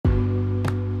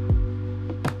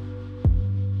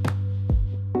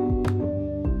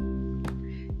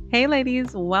Hey,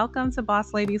 ladies, welcome to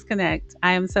Boss Ladies Connect.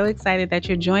 I am so excited that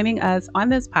you're joining us on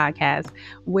this podcast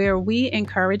where we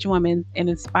encourage women and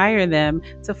inspire them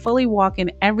to fully walk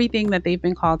in everything that they've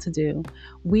been called to do.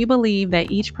 We believe that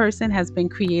each person has been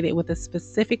created with a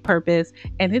specific purpose,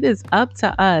 and it is up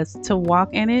to us to walk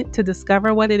in it, to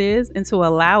discover what it is, and to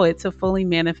allow it to fully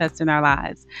manifest in our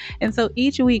lives. And so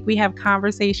each week we have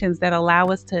conversations that allow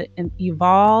us to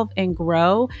evolve and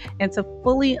grow and to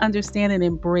fully understand and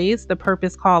embrace the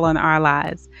purpose call on our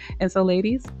lives. And so,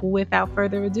 ladies, without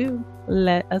further ado,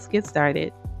 let us get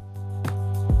started.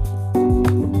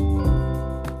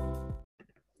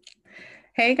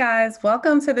 Hey guys,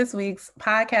 welcome to this week's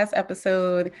podcast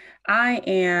episode. I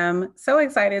am so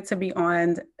excited to be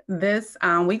on this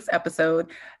week's episode.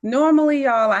 Normally,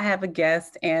 y'all, I have a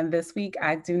guest, and this week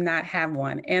I do not have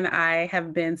one. And I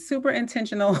have been super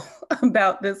intentional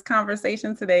about this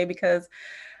conversation today because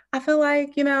I feel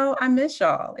like, I miss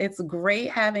y'all. It's great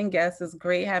having guests, it's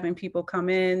great having people come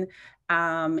in.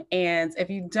 And if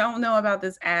you don't know about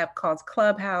this app called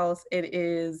Clubhouse, it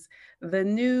is the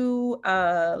new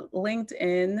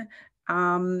LinkedIn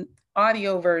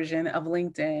audio version of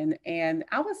LinkedIn. And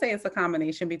I would say it's a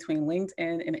combination between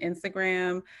LinkedIn and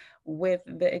Instagram, with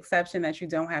the exception that you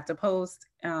don't have to post.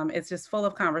 It's just full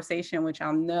of conversation, which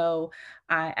I know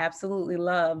I absolutely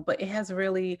love, but it has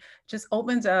really just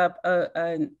opened up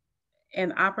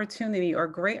an opportunity or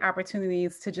great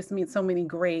opportunities to just meet so many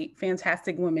great,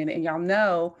 fantastic women. And y'all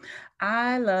know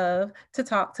I love to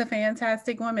talk to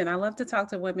fantastic women. I love to talk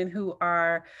to women who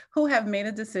have made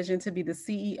a decision to be the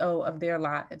CEO of their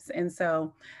lives. And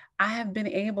so I have been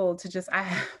able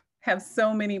to have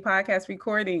so many podcast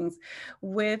recordings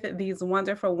with these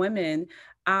wonderful women.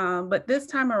 But this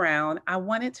time around, I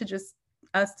wanted to just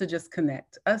us to just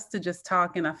connect, us to just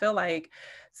talk. And I feel like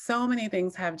so many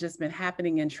things have just been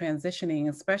happening and transitioning,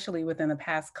 especially within the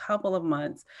past couple of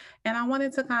months. And I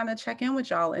wanted to kind of check in with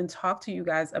y'all and talk to you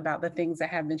guys about the things that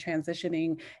have been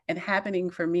transitioning and happening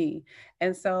for me.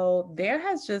 And so there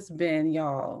has just been,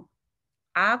 y'all,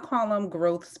 I call them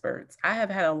growth spurts. I have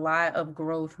had a lot of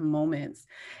growth moments.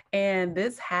 And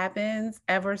this happens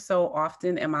ever so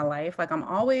often in my life. Like I'm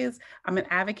an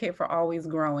advocate for always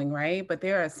growing, right? But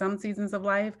there are some seasons of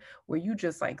life where you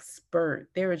just like spurt.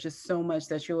 There is just so much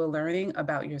that you are learning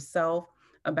about yourself,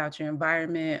 about your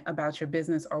environment, about your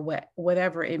business, or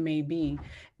whatever it may be,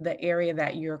 the area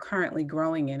that you're currently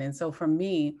growing in. And so for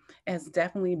me, it has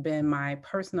definitely been my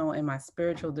personal and my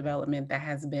spiritual development that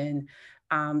has been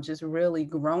just really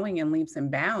growing in leaps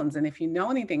and bounds. And if you know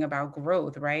anything about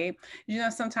growth, right,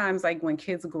 sometimes like when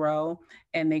kids grow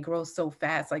and they grow so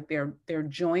fast, like their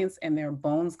joints and their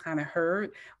bones kind of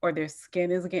hurt, or their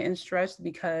skin is getting stretched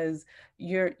because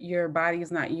your body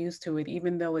is not used to it,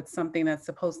 even though it's something that's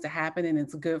supposed to happen and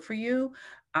it's good for you.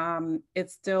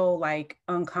 It's still like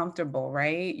uncomfortable,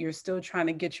 right? You're still trying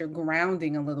to get your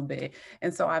grounding a little bit.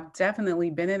 And so I've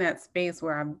definitely been in that space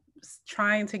where I'm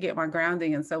trying to get my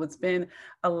grounding. And so it's been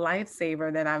a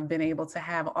lifesaver that I've been able to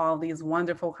have all these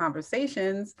wonderful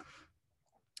conversations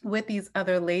with these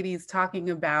other ladies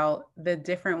talking about the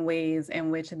different ways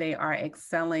in which they are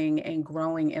excelling and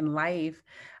growing in life.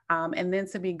 And then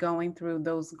to be going through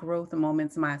those growth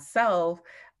moments myself,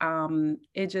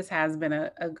 it just has been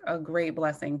a great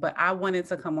blessing. But I wanted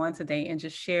to come on today and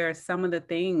just share some of the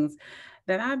things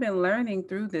that I've been learning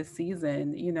through this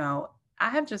season. I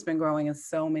have just been growing in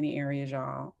so many areas,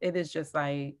 y'all. It is just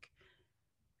like,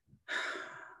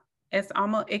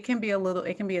 it can be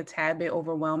a tad bit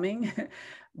overwhelming,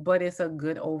 but it's a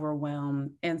good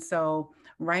overwhelm. And so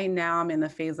right now I'm in the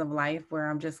phase of life where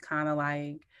I'm just kind of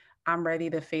like, I'm ready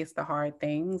to face the hard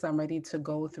things. I'm ready to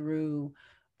go through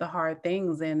the hard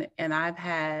things. And I've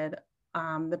had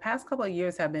the past couple of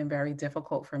years have been very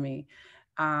difficult for me.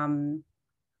 Um,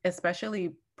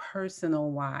 Especially personal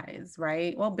wise,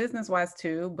 right? Well, business wise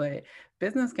too, but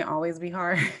business can always be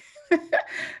hard.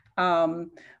 um,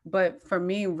 but for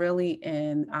me, really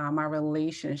in my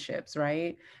relationships,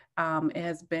 right? It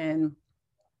has been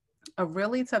a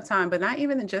really tough time, but not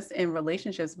even just in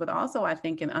relationships, but also I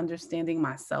think in understanding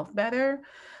myself better.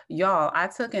 Y'all, I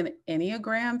took an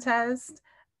Enneagram test.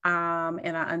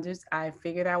 And I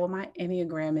figured out what my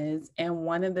Enneagram is. And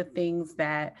one of the things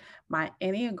that my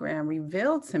Enneagram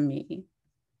revealed to me.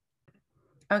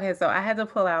 Okay, so I had to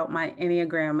pull out my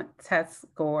Enneagram test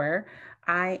score.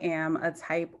 I am a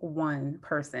type 1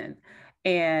 person.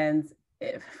 And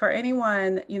for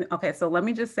anyone, okay, so let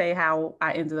me just say how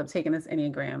I ended up taking this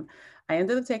Enneagram. I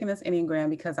ended up taking this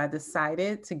Enneagram because I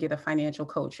decided to get a financial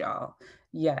coach, y'all.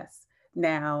 Yes.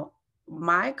 Now,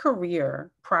 my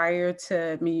career prior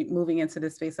to me moving into the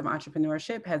space of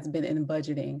entrepreneurship has been in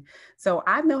budgeting. So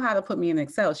I know how to put me an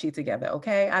Excel sheet together.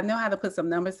 Okay. I know how to put some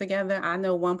numbers together. I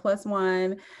know 1 +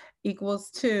 1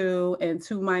 = 2 and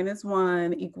 2 -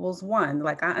 1 = 1.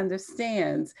 Like I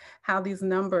understand how these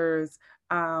numbers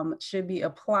should be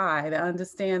applied. I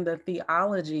understand the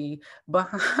theology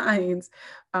behind,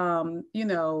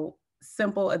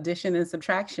 simple addition and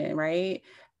subtraction, right?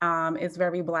 It's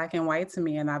very black and white to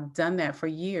me, and I've done that for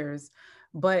years.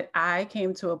 But I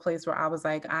came to a place where I was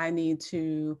like, I need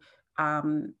to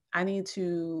have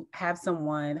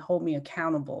someone hold me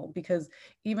accountable, because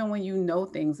even when you know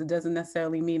things, it doesn't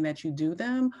necessarily mean that you do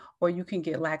them, or you can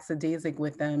get lackadaisic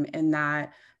with them and not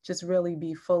just really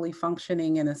be fully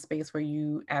functioning in a space where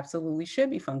you absolutely should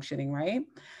be functioning, right?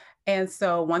 And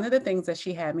so one of the things that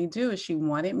she had me do is she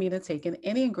wanted me to take an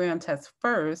Enneagram test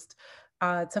first,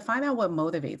 to find out what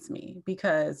motivates me,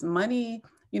 because money,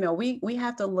 we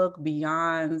have to look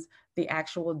beyond the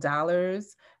actual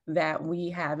dollars that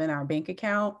we have in our bank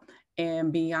account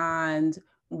and beyond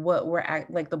what we're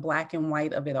at, like the black and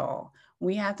white of it all.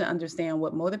 We have to understand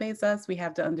what motivates us. We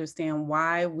have to understand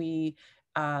why we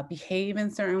behave in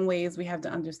certain ways. We have to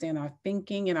understand our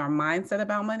thinking and our mindset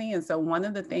about money. And so, one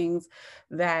of the things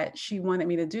that she wanted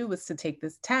me to do was to take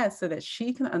this test so that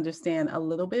she can understand a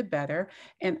little bit better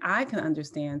and I can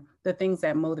understand the things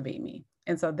that motivate me.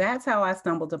 And so that's how I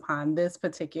stumbled upon this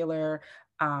particular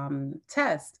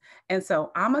test. And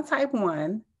so I'm a type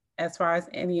 1 as far as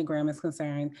Enneagram is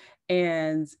concerned.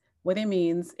 And what it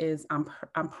means is I'm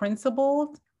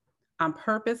principled, I'm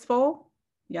purposeful.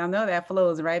 Y'all know that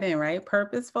flows right in, right?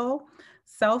 Purposeful,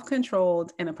 self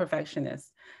controlled, and a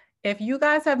perfectionist. If you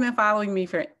guys have been following me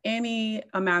for any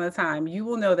amount of time, you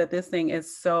will know that this thing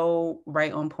is so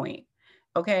right on point.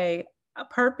 Okay. A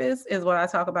purpose is what I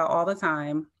talk about all the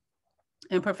time.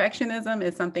 And perfectionism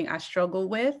is something I struggle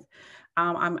with.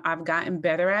 I've gotten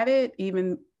better at it,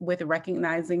 even with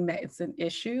recognizing that it's an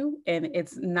issue and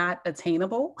it's not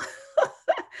attainable.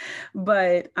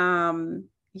 But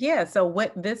yeah, so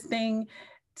what this thing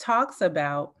talks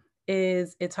about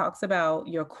is it talks about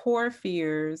your core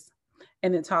fears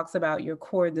and it talks about your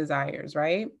core desires,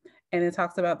 right? And it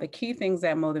talks about the key things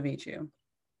that motivate you.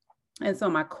 And so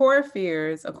my core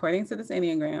fears, according to this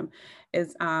Enneagram,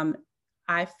 is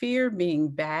I fear being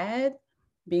bad,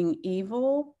 being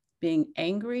evil, being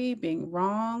angry, being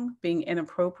wrong, being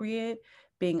inappropriate,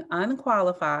 being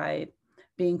unqualified,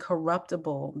 being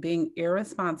corruptible, being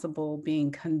irresponsible,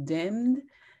 being condemned,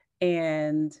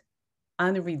 and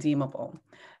unredeemable.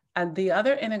 The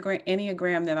other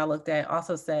Enneagram that I looked at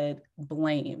also said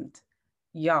blamed.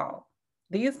 Y'all,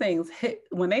 these things hit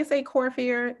when they say core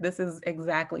fear. This is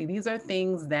exactly, these are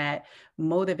things that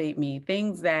motivate me,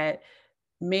 things that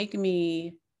make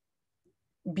me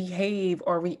behave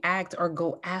or react or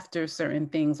go after certain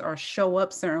things or show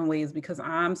up certain ways, because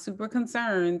I'm super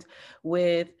concerned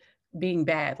with being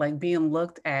bad, like being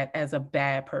looked at as a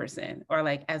bad person or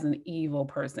like as an evil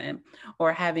person,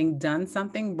 or having done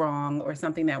something wrong or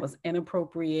something that was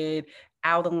inappropriate,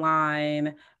 out of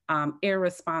line,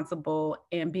 irresponsible,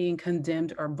 and being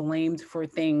condemned or blamed for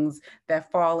things that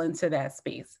fall into that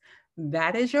space.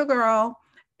 That is your girl.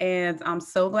 And I'm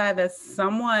so glad that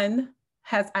someone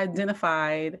has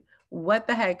identified what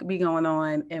the heck be going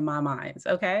on in my minds,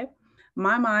 okay?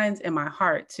 My minds and my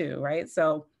heart too, right?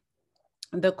 So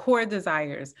the core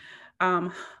desires.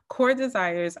 Um, Core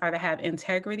desires are to have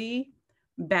integrity,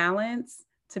 balance,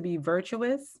 to be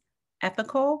virtuous,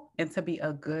 ethical, and to be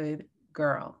a good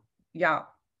girl. Y'all,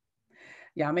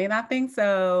 y'all may not think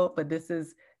so, but this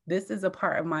is a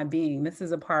part of my being. This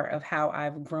is a part of how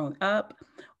I've grown up,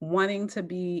 wanting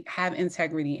to have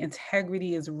integrity.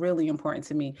 Integrity is really important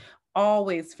to me.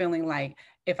 Always feeling like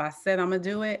if I said I'm gonna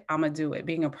do it, I'm gonna do it.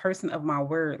 Being a person of my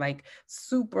word, like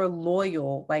super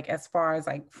loyal, like as far as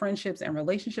like friendships and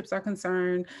relationships are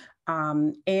concerned,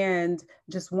 and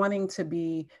just wanting to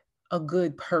be a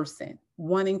good person,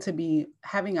 wanting to be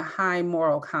having a high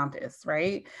moral compass,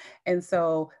 right? And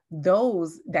so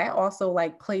that also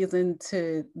like plays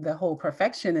into the whole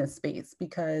perfectionist space,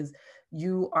 because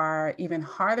you are even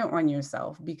harder on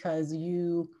yourself because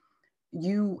you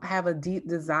have a deep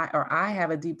desire, or I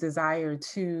have a deep desire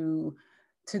to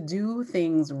do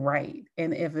things right.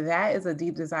 And if that is a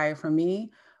deep desire for me,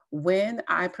 when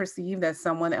I perceive that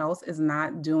someone else is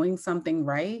not doing something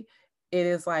right, it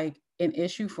is like an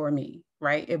issue for me,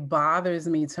 right? It bothers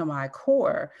me to my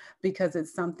core, because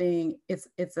it's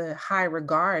a high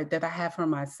regard that I have for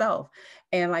myself.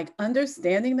 And like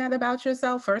understanding that about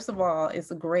yourself, first of all,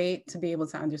 it's great to be able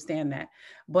to understand that.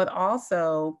 But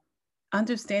also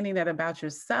understanding that about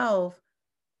yourself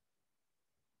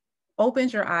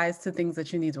opens your eyes to things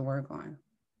that you need to work on.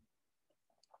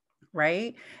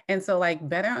 Right. And so, like,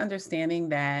 better understanding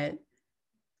that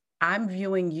I'm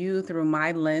viewing you through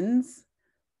my lens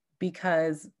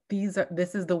because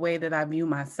this is the way that I view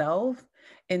myself,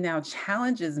 and now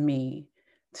challenges me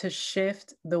to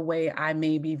shift the way I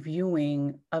may be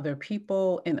viewing other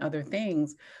people and other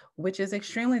things, which is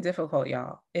extremely difficult,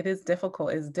 y'all. It is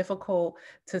difficult. It's difficult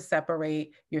to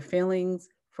separate your feelings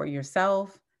for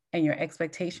yourself and your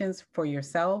expectations for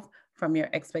yourself from your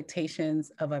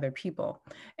expectations of other people.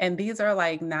 And these are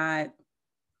like not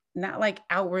like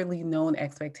outwardly known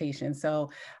expectations. So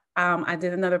I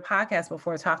did another podcast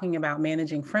before talking about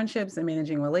managing friendships and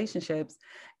managing relationships.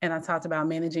 And I talked about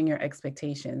managing your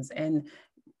expectations and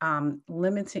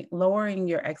lowering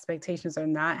your expectations or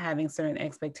not having certain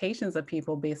expectations of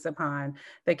people based upon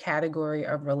the category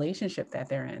of relationship that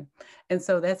they're in. And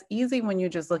so that's easy when you're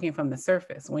just looking from the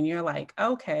surface, when you're like,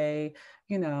 okay,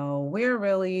 we're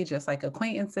really just like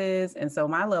acquaintances. And so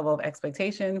my level of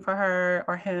expectation for her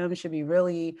or him should be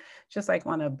really just like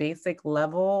on a basic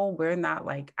level. We're not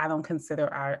like, I don't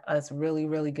consider us really,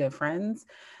 really good friends.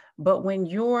 But when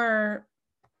you're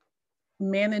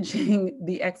managing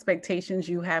the expectations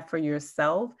you have for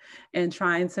yourself and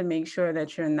trying to make sure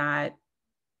that you're not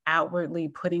outwardly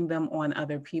putting them on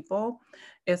other people,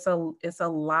 it's a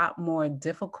lot more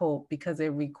difficult because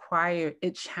it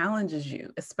challenges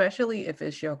you, especially if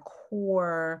it's your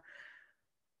core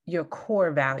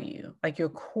value, like your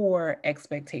core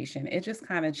expectation. It just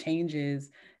kind of changes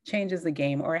the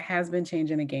game, or it has been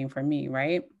changing the game for me,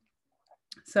 right?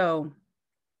 So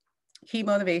key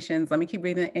motivations, let me keep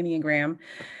reading the Enneagram.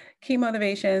 Key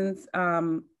motivations,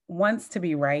 wants to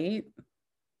be right.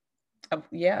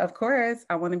 Yeah, of course,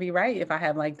 I want to be right if I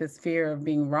have like this fear of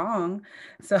being wrong.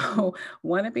 So,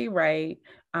 want to be right,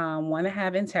 want to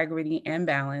have integrity and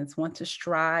balance, want to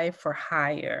strive for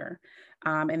higher.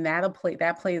 And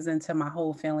that plays into my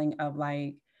whole feeling of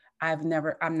like, I'm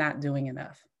not doing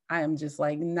enough. I am just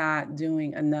like not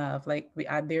doing enough. Like,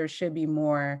 there should be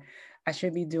more. I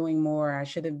should be doing more. I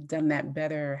should have done that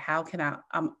better.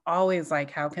 I'm always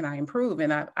like, how can I improve?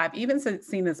 And I've even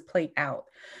seen this play out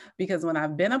because when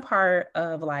I've been a part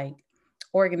of like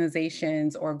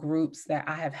organizations or groups that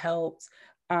I have helped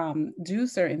do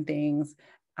certain things,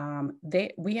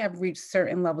 we have reached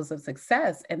certain levels of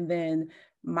success, and then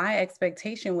my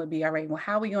expectation would be, all right, well,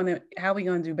 how are we going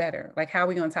to do better? Like, how are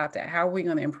we going to top that? How are we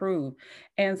going to improve?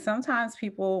 And sometimes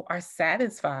people are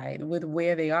satisfied with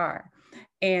where they are.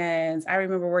 And I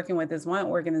remember working with this one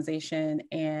organization,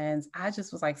 and I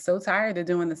just was like so tired of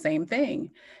doing the same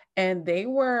thing. And they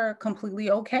were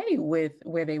completely okay with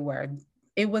where they were.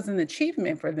 It was an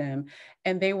achievement for them,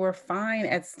 and they were fine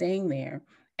at staying there.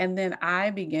 And then I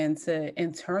began to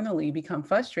internally become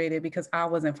frustrated because I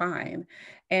wasn't fine,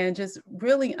 and just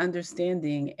really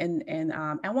understanding. And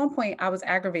at one point, I was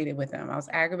aggravated with them. I was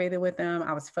aggravated with them.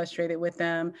 I was frustrated with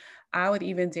them. I would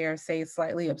even dare say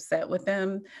slightly upset with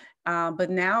them. But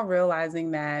now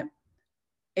realizing that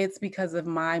it's because of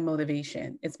my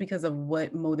motivation, it's because of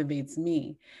what motivates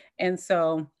me. And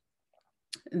so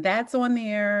that's on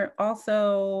there.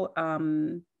 Also,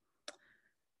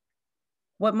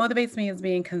 what motivates me is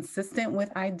being consistent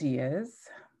with ideas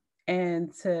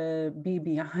and to be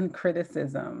beyond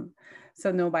criticism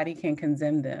so nobody can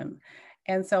condemn them.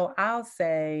 And so I'll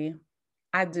say,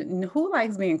 I do, who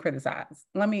likes being criticized?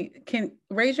 Can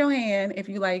raise your hand if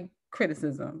you like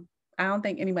criticism. I don't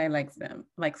think anybody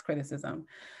likes criticism.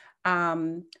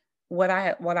 Um, what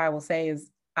I will say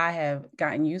is I have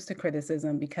gotten used to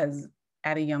criticism because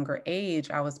at a younger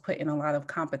age, I was put in a lot of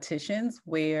competitions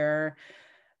where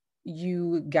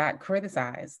you got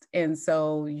criticized. And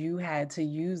so you had to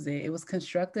use it. It was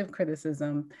constructive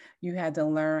criticism. You had to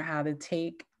learn how to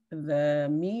take the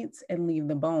meat and leave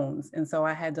the bones. And so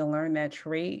I had to learn that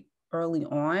trait early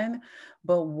on.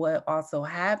 But what also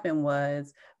happened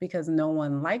was, because no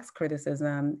one likes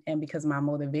criticism and because my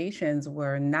motivations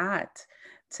were not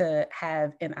to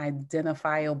have an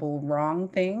identifiable wrong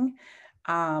thing,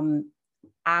 um,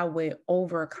 I would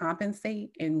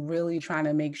overcompensate and really trying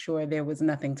to make sure there was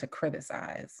nothing to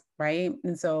criticize, right?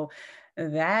 And so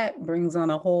that brings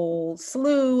on a whole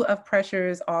slew of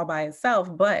pressures all by itself.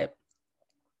 But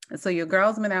so your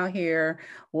girl's been out here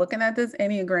looking at this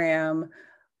Enneagram,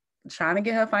 trying to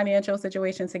get her financial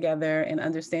situation together and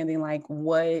understanding like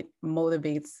what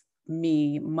motivates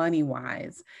me money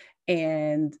wise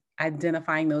and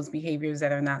identifying those behaviors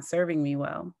that are not serving me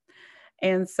well.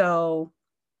 And so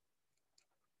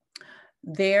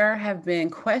there have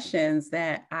been questions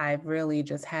that I've really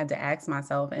just had to ask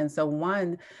myself. And so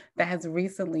one that has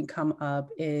recently come up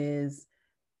is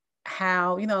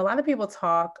how, a lot of people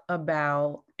talk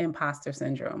about imposter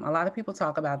syndrome. A lot of people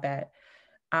talk about that.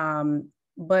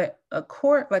 But a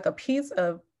core, like a piece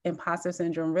of imposter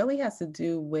syndrome really has to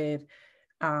do with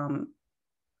um,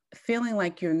 feeling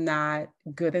like you're not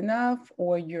good enough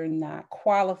or you're not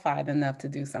qualified enough to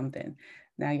do something.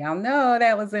 Now, y'all know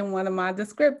that was in one of my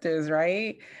descriptors,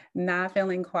 right? Not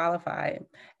feeling qualified.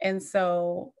 And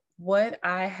so, what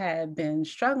I had been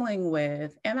struggling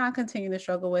with, and I continue to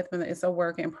struggle with, and it's a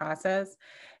work in process,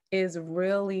 is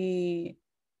really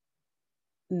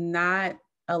not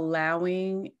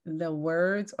allowing the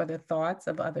words or the thoughts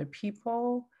of other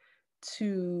people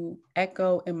to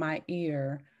echo in my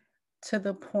ear to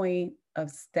the point of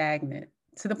stagnant,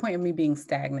 to the point of me being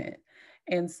stagnant.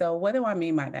 And so, what do I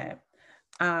mean by that?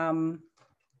 Um,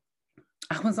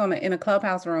 I was in a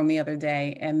clubhouse room the other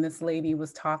day, and this lady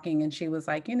was talking, and she was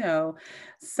like,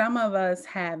 some of us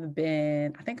have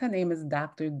been, I think her name is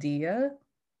Dr. Dia.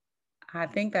 I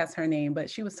think that's her name, but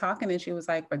she was talking and she was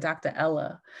like, or Dr.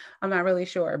 Ella, I'm not really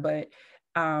sure, but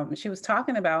she was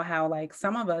talking about how like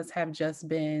some of us have just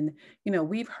been,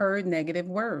 we've heard negative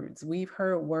words. We've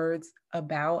heard words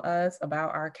about us,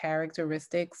 about our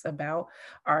characteristics, about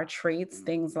our traits,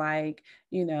 things like,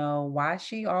 why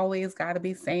she always got to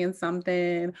be saying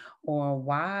something, or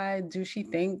why do she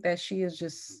think that she is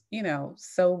just,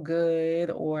 so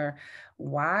good, or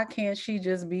why can't she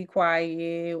just be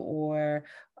quiet, or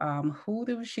who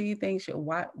do she think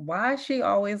why she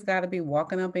always got to be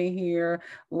walking up in here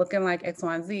looking like X,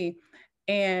 Y, and Z.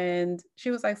 And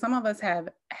she was like, some of us have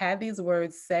had these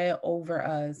words said over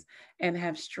us and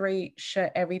have straight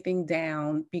shut everything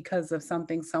down because of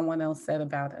something someone else said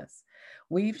about us.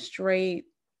 We've straight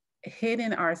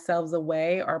hidden ourselves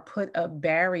away or put up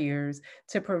barriers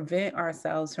to prevent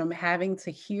ourselves from having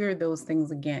to hear those things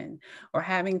again, or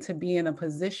having to be in a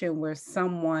position where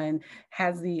someone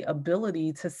has the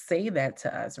ability to say that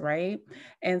to us, right?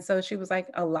 And so she was like,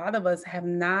 a lot of us have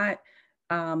not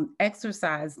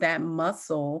exercised that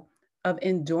muscle of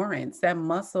endurance, that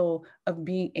muscle of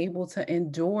being able to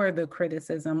endure the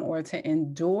criticism or to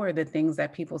endure the things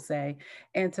that people say.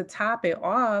 And to top it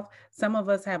off, some of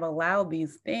us have allowed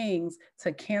these things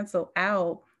to cancel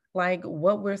out like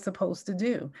what we're supposed to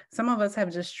do. Some of us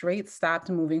have just straight stopped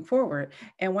moving forward.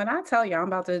 And when I tell you, I'm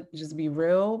about to just be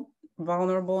real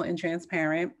vulnerable and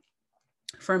transparent.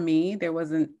 For me, there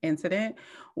was an incident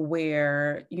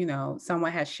where,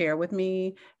 someone had shared with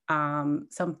me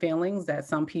some feelings that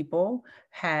some people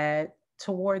had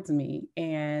towards me,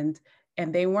 and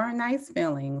they weren't nice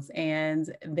feelings, and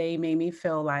they made me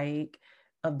feel like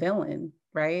a villain.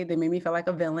 Right? They made me feel like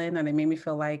a villain, and they made me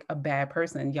feel like a bad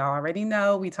person. Y'all already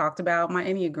know we talked about my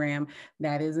Enneagram.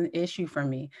 That is an issue for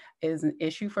me. It is an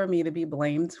issue for me to be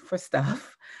blamed for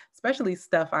stuff, especially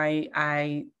stuff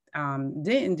I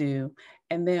didn't do,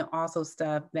 and then also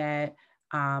stuff that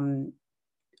um,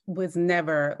 was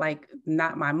never like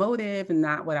not my motive and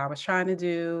not what I was trying to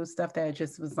do, stuff that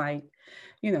just was like,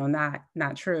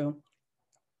 not true.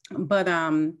 But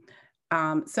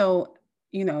so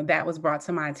that was brought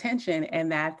to my attention,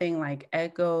 and that thing like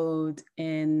echoed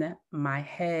in my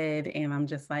head, and I'm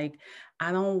just like,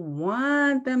 I don't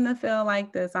want them to feel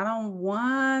like this. I don't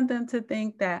want them to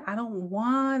think that. I don't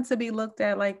want to be looked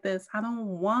at like this. I don't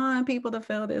want people to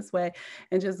feel this way.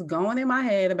 And just going in my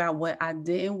head about what I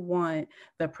didn't want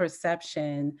the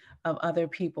perception of other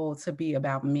people to be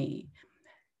about me.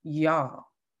 Y'all,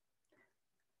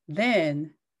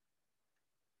 then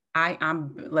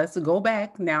I'm let's go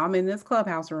back. Now I'm in this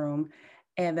clubhouse room.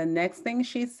 And the next thing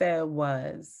she said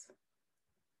was,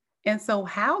 and so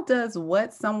how does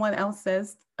what someone else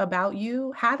says about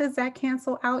you, how does that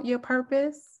cancel out your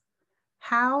purpose?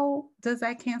 How does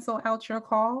that cancel out your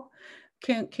call?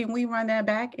 Can we run that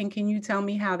back, and can you tell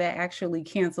me how that actually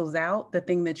cancels out the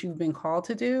thing that you've been called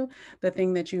to do, the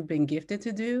thing that you've been gifted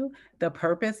to do, the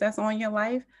purpose that's on your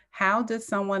life? How does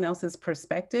someone else's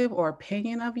perspective or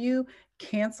opinion of you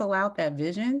cancel out that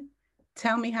vision?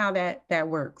 Tell me how that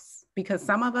works, because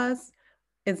some of us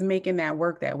is making that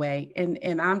work that way,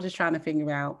 and I'm just trying to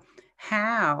figure out,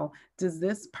 how does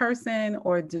this person,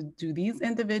 or do these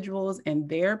individuals and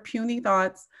their puny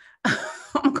thoughts,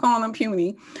 I'm calling them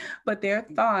puny, but their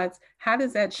thoughts, how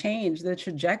does that change the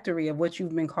trajectory of what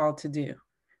you've been called to do?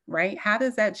 Right? How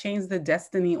does that change the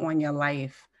destiny on your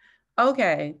life?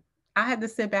 Okay, I had to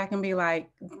sit back and be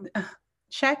like,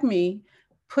 check me,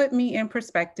 put me in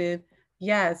perspective.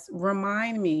 Yes,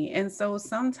 remind me. And so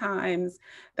sometimes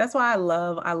that's why I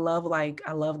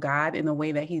love God in the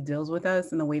way that he deals with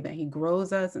us, in the way that he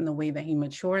grows us, in the way that he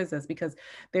matures us, because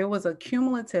there was a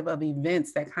cumulative of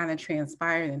events that kind of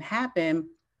transpired and happened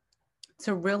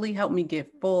to really help me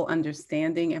get full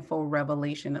understanding and full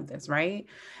revelation of this, right?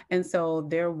 And so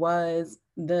there was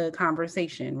the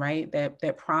conversation, right,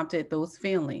 that prompted those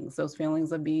feelings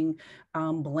of being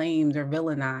blamed or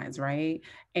villainized, right?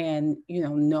 And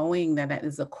knowing that that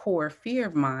is a core fear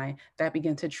of mine, that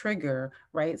began to trigger,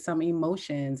 right, some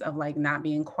emotions of like not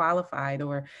being qualified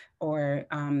or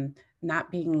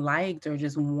not being liked, or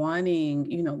just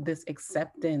wanting, this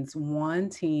acceptance,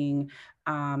 wanting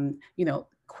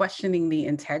questioning the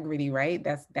integrity, right?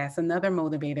 That's another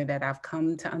motivator that I've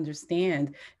come to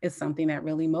understand is something that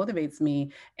really motivates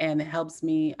me and helps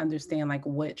me understand like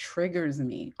what triggers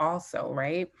me also,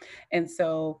 right? And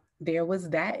so there was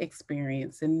that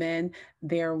experience. And then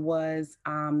there was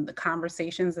the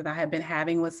conversations that I had been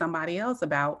having with somebody else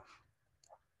about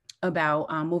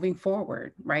moving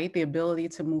forward, right? The ability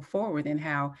to move forward, and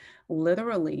how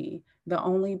literally the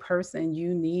only person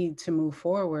you need to move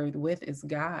forward with is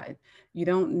God. You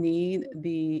don't need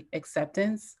the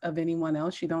acceptance of anyone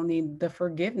else. You don't need the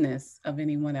forgiveness of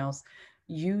anyone else.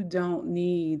 You don't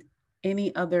need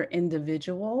any other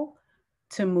individual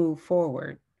to move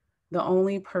forward. The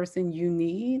only person you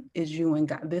need is you and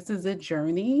God. This is a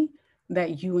journey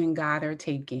that you and God are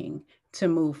taking to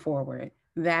move forward.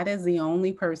 That is the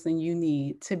only person you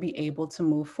need to be able to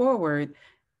move forward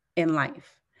in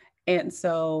life. And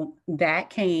so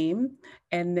that came,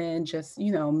 and then just,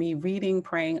 me reading,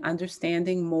 praying,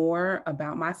 understanding more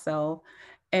about myself.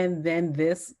 And then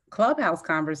this clubhouse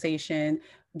conversation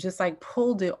just like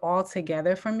pulled it all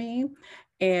together for me.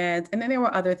 And then there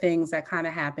were other things that kind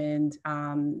of happened.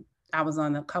 I was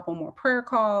on a couple more prayer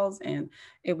calls, and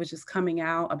it was just coming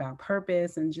out about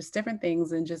purpose and just different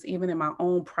things. And just even in my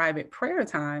own private prayer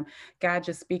time, God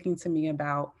just speaking to me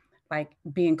about like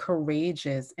being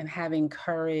courageous and having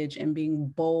courage and being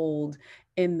bold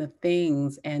in the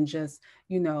things, and just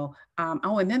oh,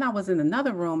 and then I was in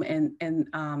another room, and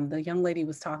the young lady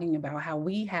was talking about how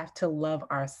we have to love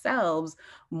ourselves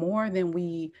more than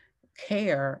we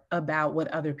care about what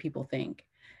other people think.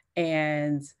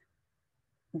 And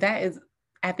that is,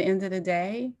 at the end of the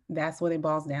day, that's what it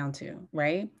boils down to,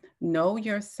 right? Know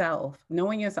yourself,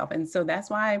 knowing yourself. And so that's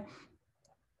why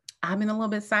I've been a little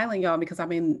bit silent, y'all, because I've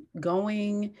been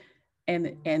going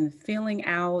and feeling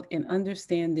out and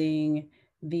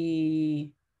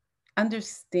the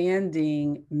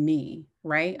understanding me,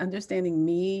 right? Understanding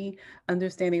me,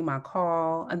 understanding my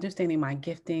call, understanding my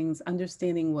giftings,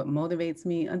 understanding what motivates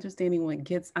me, understanding what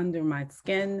gets under my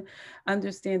skin,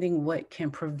 understanding what can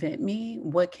prevent me,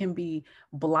 what can be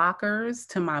blockers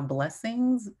to my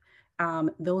blessings,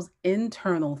 those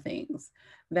internal things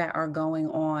that are going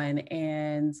on.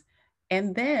 And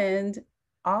then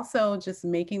also just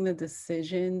making the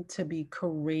decision to be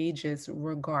courageous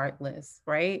regardless,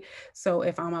 right? So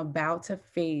if I'm about to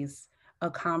face a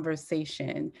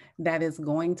conversation that is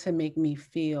going to make me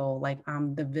feel like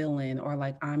I'm the villain, or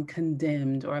like I'm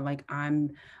condemned, or like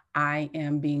I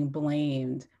am being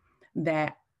blamed,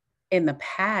 that in the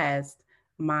past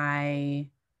my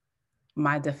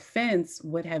defense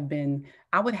would have been,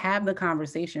 I would have the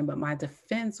conversation, but my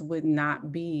defense would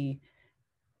not be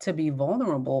to be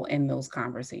vulnerable in those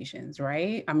conversations,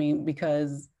 right? I mean,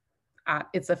 because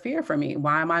it's a fear for me.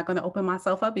 Why am I going to open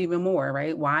myself up even more,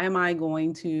 right? Why am I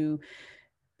going to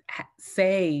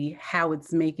say how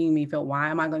it's making me feel? Why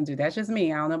am I going to do that? That's just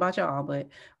me. I don't know about y'all, but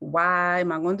why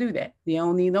am I going to do that? You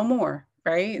don't need no more,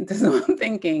 right? This is what I'm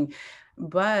thinking.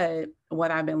 But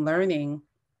what I've been learning,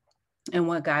 and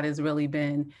what God has really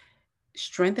been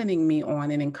strengthening me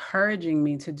on and encouraging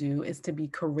me to do, is to be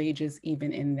courageous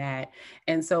even in that.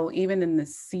 And so even in the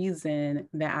season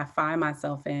that I find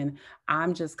myself in,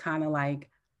 I'm just kind of like,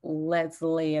 let's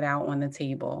lay it out on the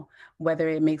table, whether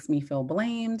it makes me feel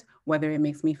blamed, whether it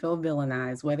makes me feel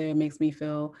villainized, whether it makes me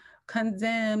feel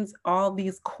condemned, all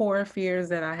these core fears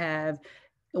that I have,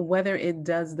 whether it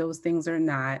does those things or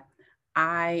not.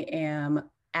 I am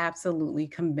absolutely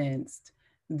convinced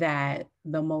that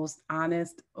the most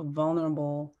honest,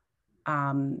 vulnerable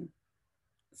um,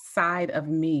 side of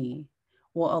me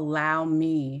will allow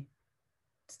me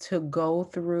to go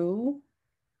through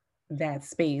that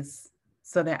space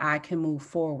so that I can move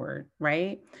forward,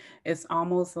 right? It's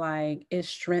almost like it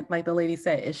strength, like the lady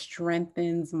said, it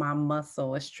strengthens my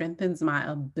muscle, it strengthens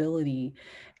my ability.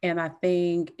 And I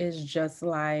think it's just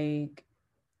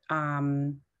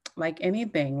um like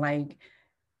anything, like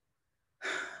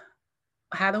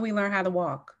how do we learn how to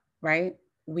walk, right?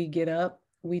 We get up,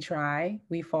 we try,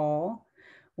 we fall,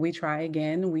 we try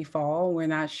again, we fall, we're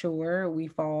not sure, we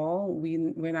fall,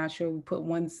 we're not sure, we put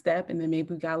one step and then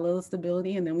maybe we got a little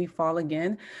stability and then we fall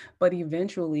again. But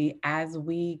eventually, as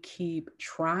we keep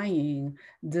trying,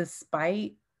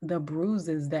 despite the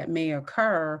bruises that may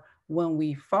occur when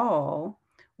we fall,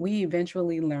 we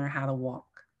eventually learn how to walk,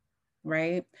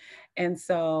 right? And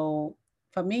so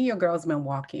for me, your girl's been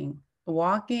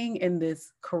walking in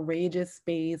this courageous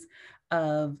space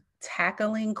of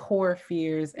tackling core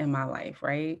fears in my life,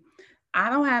 right? I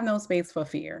don't have no space for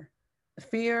fear.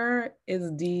 Fear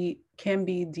can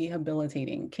be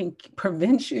debilitating, can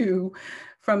prevent you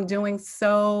from doing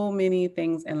so many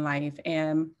things in life.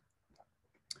 And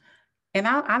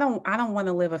I don't want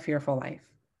to live a fearful life.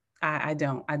 I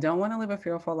don't want to live a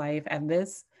fearful life at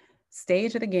this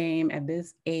stage of the game, at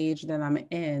this age that I'm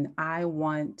in. I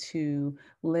want to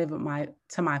live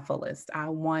to my fullest. I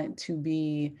want to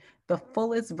be the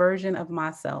fullest version of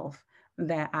myself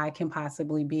that I can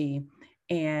possibly be.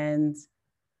 And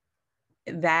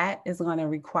that is going to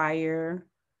require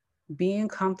being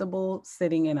comfortable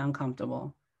sitting in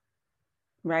uncomfortable,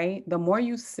 right? The more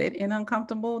you sit in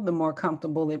uncomfortable, the more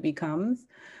comfortable it becomes,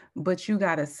 but you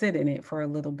got to sit in it for a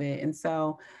little bit. And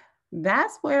so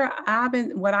that's what I've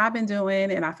been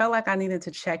doing. And I felt like I needed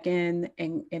to check in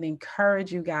and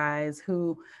encourage you guys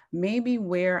who maybe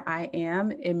where I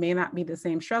am, it may not be the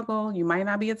same struggle. You might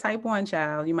not be a type 1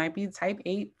 child. You might be type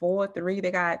 8, 4, 3.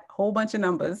 They got a whole bunch of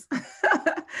numbers,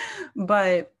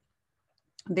 but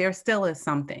there still is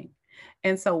something.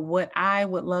 And so, what I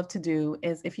would love to do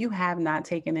is if you have not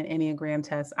taken an Enneagram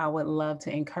test, I would love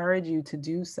to encourage you to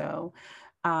do so,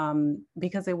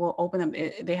 because it will open up.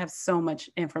 They have so much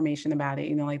information about it.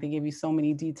 You know, like they give you so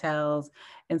many details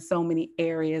and so many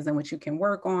areas in which you can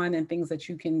work on and things that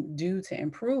you can do to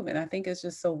improve. And I think it's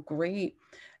just so great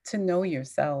to know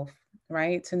yourself,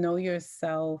 right? To know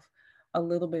yourself a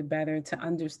little bit better, to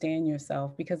understand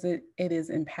yourself, because it is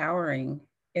empowering.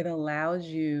 It allows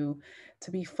you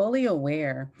to be fully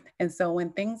aware. And so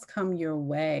when things come your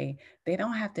way, they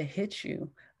don't have to hit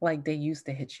you like they used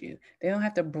to hit you. They don't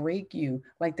have to break you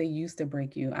like they used to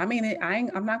break you. I mean,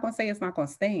 I'm not going to say it's not going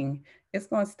to sting. It's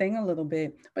going to sting a little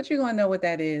bit, but you're going to know what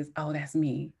that is. Oh, that's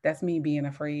me. That's me being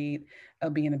afraid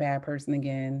of being a bad person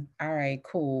again. All right,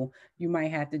 cool. You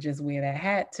might have to just wear that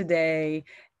hat today.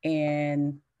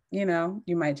 And,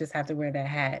 you might just have to wear that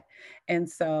hat. And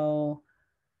so,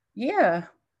 yeah,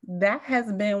 that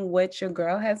has been what your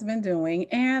girl has been doing.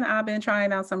 And I've been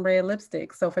trying out some red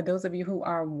lipstick. So, for those of you who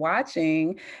are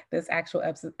watching this actual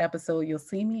episode, you'll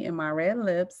see me in my red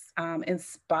lips,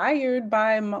 inspired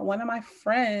by one of my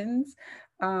friends,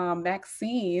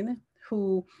 Maxine,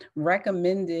 who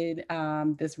recommended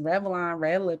this Revlon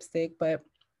red lipstick. But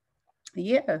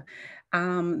yeah,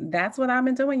 that's what I've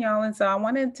been doing, y'all. And so I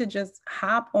wanted to just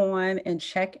hop on and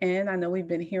check in. I know we've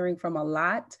been hearing from a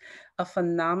lot of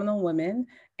phenomenal women,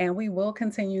 and we will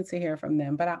continue to hear from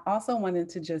them. But I also wanted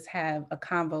to just have a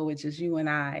convo, which is you and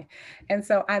I. And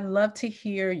so I'd love to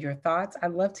hear your thoughts.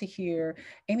 I'd love to hear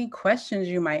any questions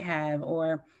you might have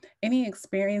or any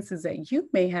experiences that you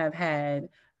may have had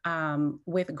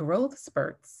with growth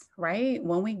spurts, right?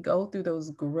 When we go through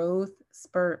those growth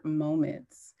spurt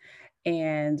moments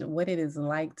and what it is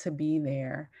like to be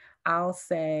there. I'll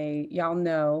say, y'all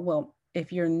know, well,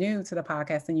 if you're new to the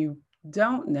podcast and you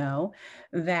don't know,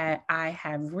 that I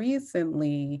have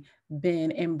recently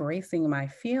been embracing my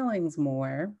feelings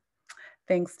more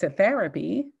thanks to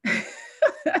therapy.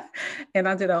 And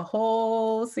I did a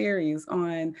whole series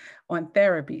on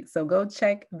therapy. So go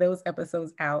check those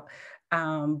episodes out.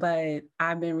 But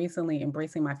I've been recently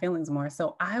embracing my feelings more.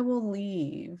 So I will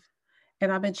leave,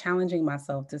 and I've been challenging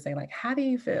myself to say, like, how do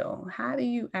you feel? How do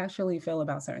you actually feel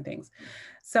about certain things?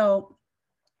 So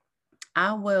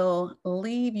I will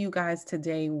leave you guys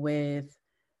today with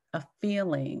a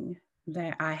feeling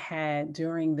that I had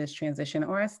during this transition,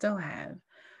 or I still have.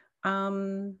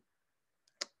 Um,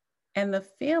 and the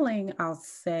feeling I'll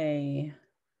say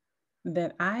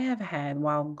that I have had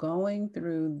while going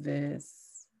through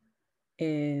this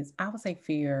is, I would say,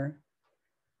 fear,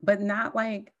 but not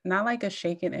like a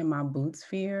shaking in my boots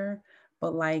fear,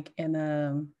 but like in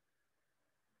a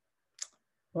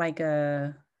like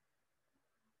a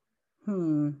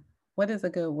hmm what is a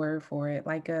good word for it,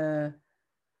 like a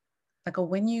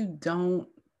when you don't,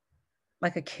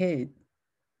 like a kid,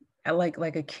 like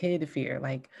a kid fear,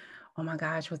 like, oh my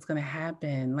gosh, what's going to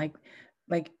happen, like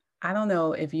I don't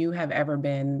know if you have ever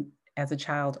been as a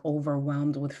child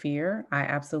overwhelmed with fear. I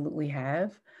absolutely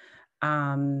have.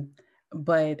 um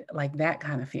but like that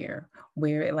kind of fear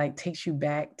where it like takes you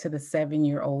back to the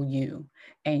 7-year-old you,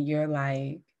 and you're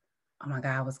like, oh my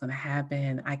God, what's going to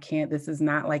happen? I can't, this is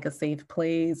not like a safe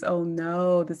place. Oh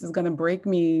no, this is going to break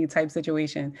me type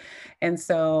situation. And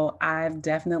so I've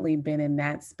definitely been in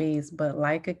that space, but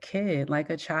like a kid, like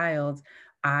a child,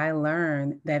 I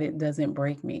learned that it doesn't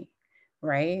break me,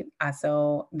 right?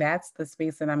 So that's the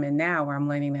space that I'm in now, where I'm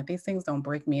learning that these things don't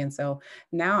break me. And so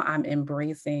now I'm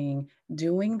embracing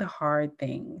doing the hard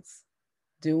things.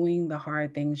 Doing the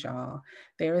hard things, y'all.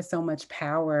 There is so much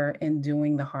power in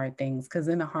doing the hard things, because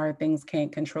then the hard things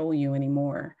can't control you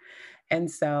anymore. And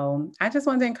so I just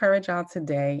wanted to encourage y'all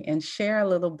today and share a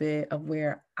little bit of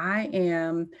where I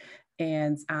am.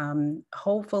 And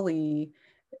hopefully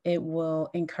it will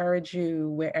encourage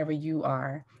you wherever you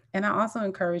are. And I also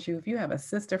encourage you, if you have a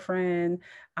sister friend,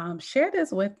 share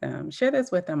this with them. Share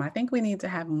this with them. I think we need to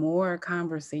have more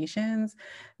conversations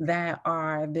that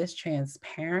are this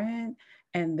transparent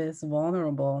and this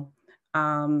vulnerable.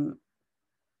 Um,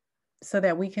 so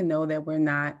that we can know that we're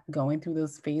not going through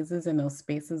those phases and those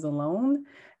spaces alone.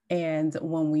 And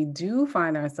when we do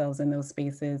find ourselves in those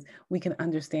spaces, we can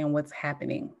understand what's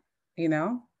happening. You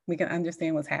know, we can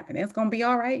understand what's happening. It's going to be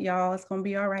all right, y'all. It's going to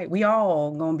be all right. We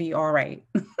all going to be all right.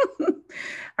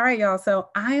 All right, y'all. So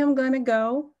I am going to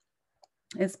go.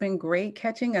 It's been great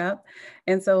catching up.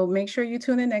 And so make sure you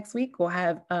tune in next week. We'll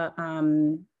have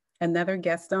another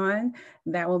guest on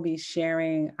that will be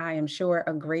sharing, I am sure,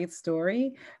 a great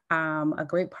story, a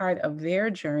great part of their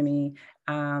journey,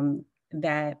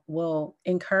 that will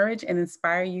encourage and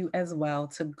inspire you as well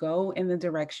to go in the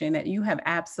direction that you have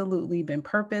absolutely been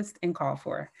purposed and called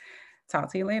for.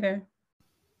 Talk to you later.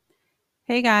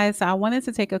 Hey guys, so I wanted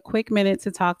to take a quick minute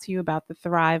to talk to you about the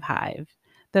Thrive Hive.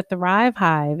 The Thrive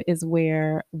Hive is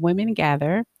where women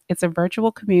gather. It's a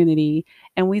virtual community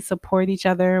and we support each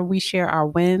other. We share our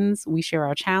wins, we share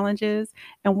our challenges,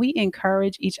 and we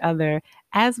encourage each other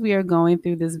as we are going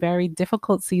through this very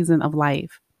difficult season of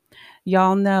life.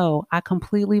 Y'all know I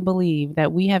completely believe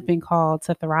that we have been called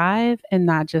to thrive and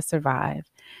not just survive.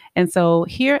 And so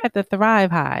here at the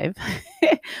Thrive Hive,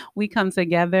 we come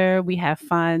together, we have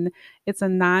fun. It's a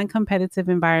non competitive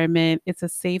environment, it's a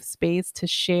safe space to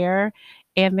share,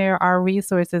 and there are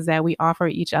resources that we offer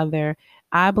each other.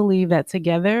 I believe that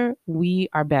together we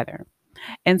are better.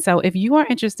 And so, if you are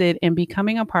interested in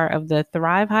becoming a part of the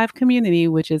Thrive Hive community,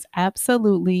 which is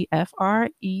absolutely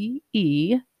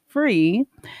free,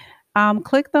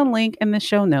 click the link in the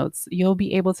show notes. You'll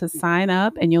be able to sign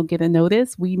up and you'll get a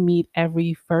notice. We meet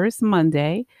every first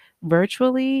Monday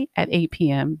virtually at 8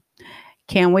 p.m.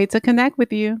 Can't wait to connect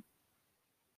with you.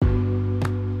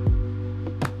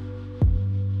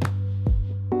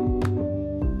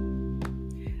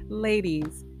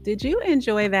 Ladies, did you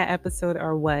enjoy that episode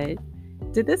or what?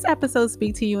 Did this episode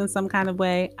speak to you in some kind of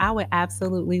way? I would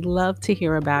absolutely love to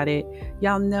hear about it.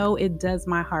 Y'all know it does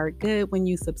my heart good when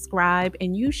you subscribe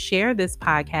and you share this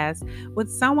podcast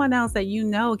with someone else that you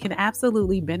know can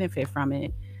absolutely benefit from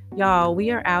it. Y'all,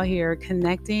 we are out here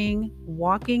connecting,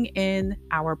 walking in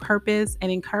our purpose,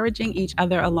 and encouraging each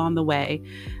other along the way.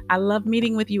 I love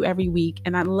meeting with you every week,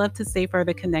 and I'd love to stay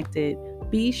further connected.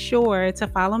 Be sure to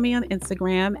follow me on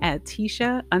Instagram at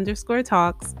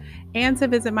Tisha_talks and to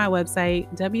visit my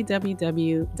website,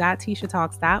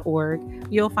 www.tishatalks.org.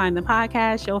 You'll find the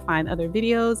podcast, you'll find other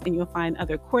videos, and you'll find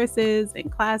other courses and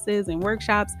classes and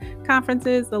workshops,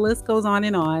 conferences, the list goes on,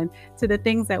 to the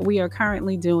things that we are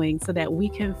currently doing so that we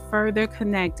can further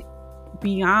connect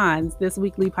beyond this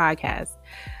weekly podcast.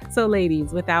 So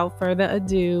ladies, without further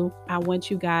ado, I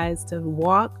want you guys to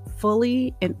walk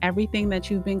fully in everything that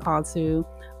you've been called to,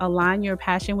 align your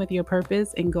passion with your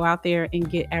purpose, and go out there and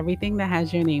get everything that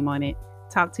has your name on it.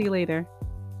 Talk to you later.